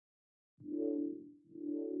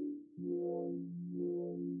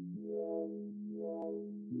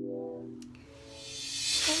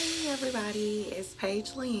everybody, it's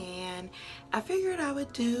Paige Leanne. I figured I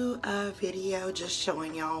would do a video just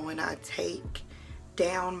showing y'all when I take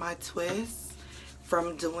down my twists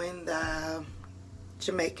from doing the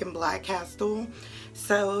Jamaican black cast oil.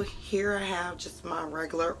 So here I have just my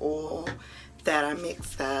regular oil that I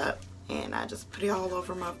mixed up, and I just put it all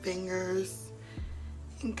over my fingers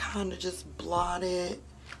and kind of just blot it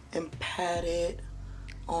and pat it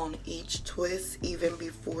on each twist even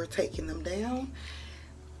before taking them down.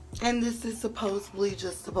 And this is supposedly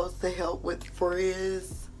just supposed to help with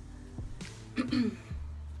frizz. So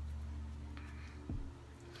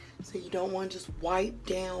you don't want to just wipe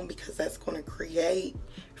down because that's going to create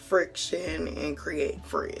friction and create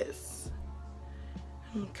frizz.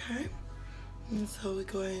 Okay, and so we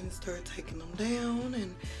go ahead and start taking them down,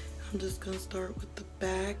 and I'm just going to start with the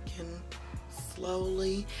back and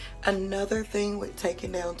slowly. Another thing with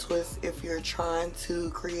taking down twists, if you're trying to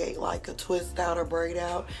create like a twist out or braid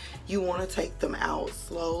out, you want to take them out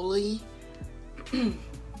slowly.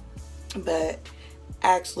 But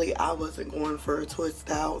actually I wasn't going for a twist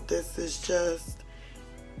out. This is just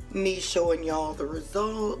me showing y'all the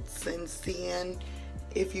results and seeing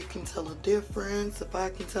if you can tell a difference, if I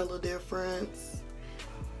can tell a difference.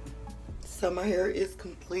 So my hair is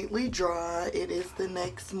completely dry. It is the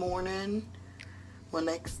next morning, or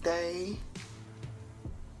next day.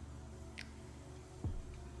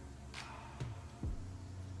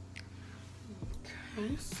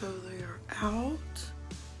 Okay, so they are out.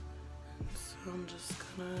 So I'm just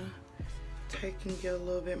gonna take and get a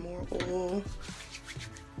little bit more oil.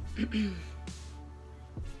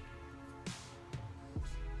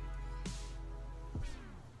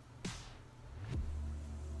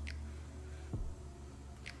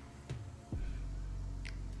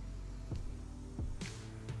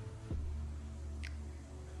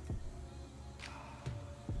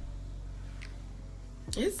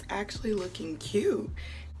 It's actually looking cute.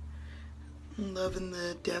 I'm loving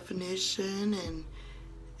the definition, and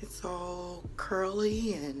it's all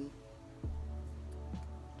curly, and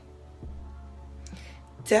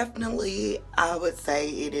definitely I would say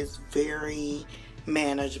it is very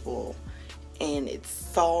manageable, and it's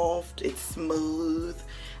soft, it's smooth.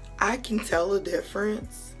 I can tell a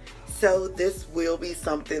difference. So this will be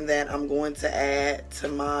something that I'm going to add to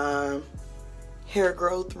my hair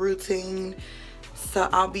growth routine. So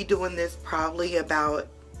I'll be doing this probably about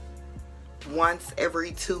once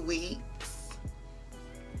every 2 weeks,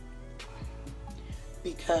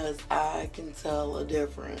 because I can tell a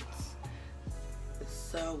difference.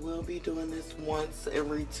 So we'll be doing this once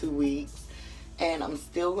every 2 weeks, and I'm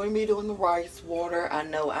still going to be doing the rice water. I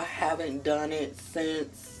know I haven't done it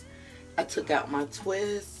since I took out my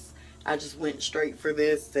twists. I just went straight for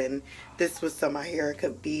this, and this was so my hair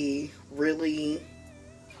could be really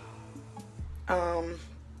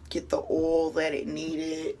get the oil that it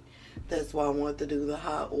needed. That's why I wanted to do the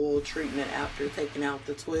hot oil treatment after taking out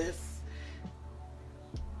the twists.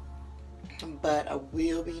 But I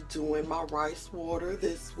will be doing my rice water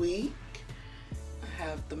this week. I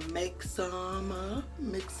have to make some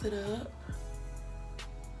mix it up.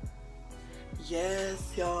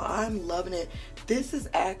 Yes, y'all, I'm loving it. This is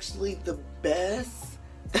actually the best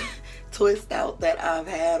twist out that I've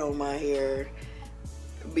had on my hair,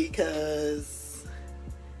 because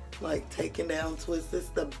like taking down twists is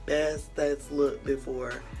the best that's looked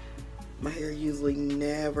before. My hair usually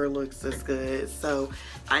never looks this good, so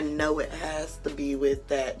I know it has to be with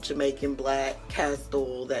that Jamaican black cast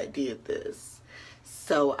oil that did this.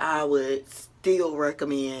 So I would still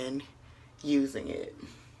recommend using it.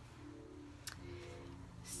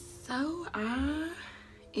 So I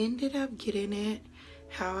ended up getting it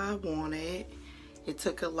how I wanted. It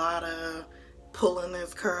took a lot of pulling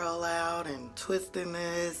this curl out and twisting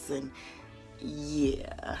this, and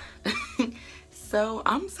yeah. So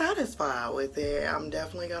I'm satisfied with it. I'm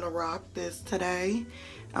definitely gonna rock this today.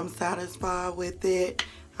 I'm satisfied with it.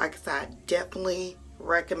 Like I said, I definitely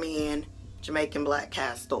recommend Jamaican black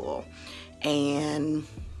cast oil, and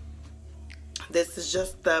this is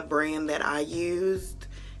just the brand that I used,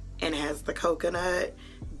 and has the coconut,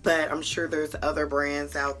 but I'm sure there's other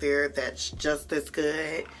brands out there that's just as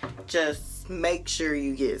good. Just make sure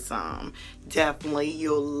you get some. Definitely,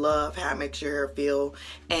 you'll love how it makes your hair feel.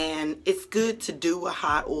 And it's good to do a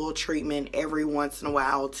hot oil treatment every once in a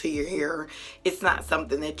while to your hair. It's not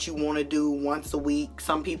something that you want to do once a week.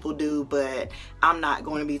 Some people do, but I'm not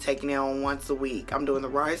going to be taking it on once a week. I'm doing the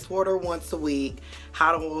rice water once a week,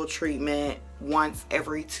 hot oil treatment once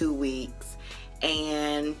every 2 weeks,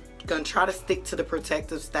 and gonna try to stick to the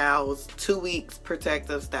protective styles. 2 weeks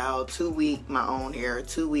protective style, 2 week my own hair,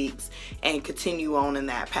 2 weeks, and continue on in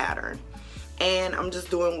that pattern. and I'm just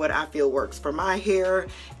doing what I feel works for my hair.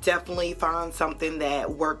 Definitely find something that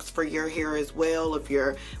works for your hair as well. If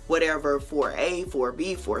you're whatever, 4A,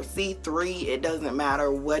 4B, 4C, 3, it doesn't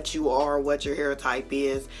matter what you are, what your hair type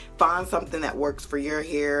is. Find something that works for your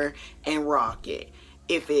hair and rock it.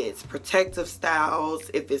 If it's protective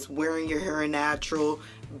styles, if it's wearing your hair natural,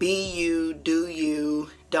 be you, do you.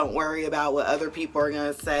 Don't worry about what other people are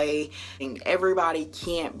gonna say. And everybody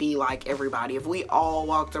can't be like everybody. If we all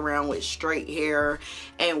walked around with straight hair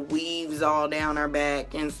and weaves all down our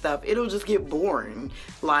back and stuff, it'll just get boring.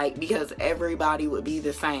 Like, because everybody would be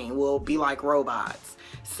the same. We'll be like robots.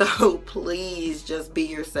 So please just be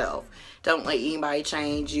yourself. Don't let anybody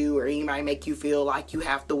change you or anybody make you feel like you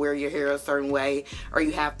have to wear your hair a certain way or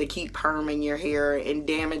you have to keep perming your hair and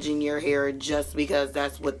damaging your hair just because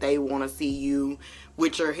that's what they want to see you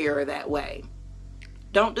with your hair that way.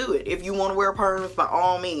 Don't do it. If you want to wear perms, by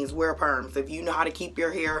all means, wear perms. If you know how to keep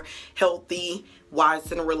your hair healthy while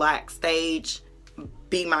it's in a relaxed stage,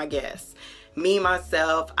 be my guest. Me,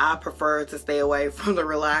 myself, I prefer to stay away from the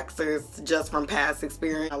relaxers just from past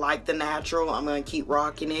experience. I like the natural. I'm going to keep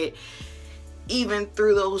rocking it. Even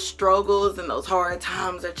through those struggles and those hard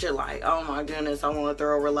times that you're like, oh my goodness, I want to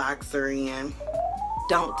throw a relaxer in.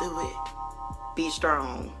 Don't do it. Be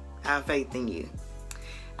strong. I have faith in you.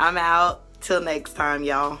 I'm out. Till next time,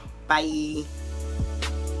 y'all. Bye.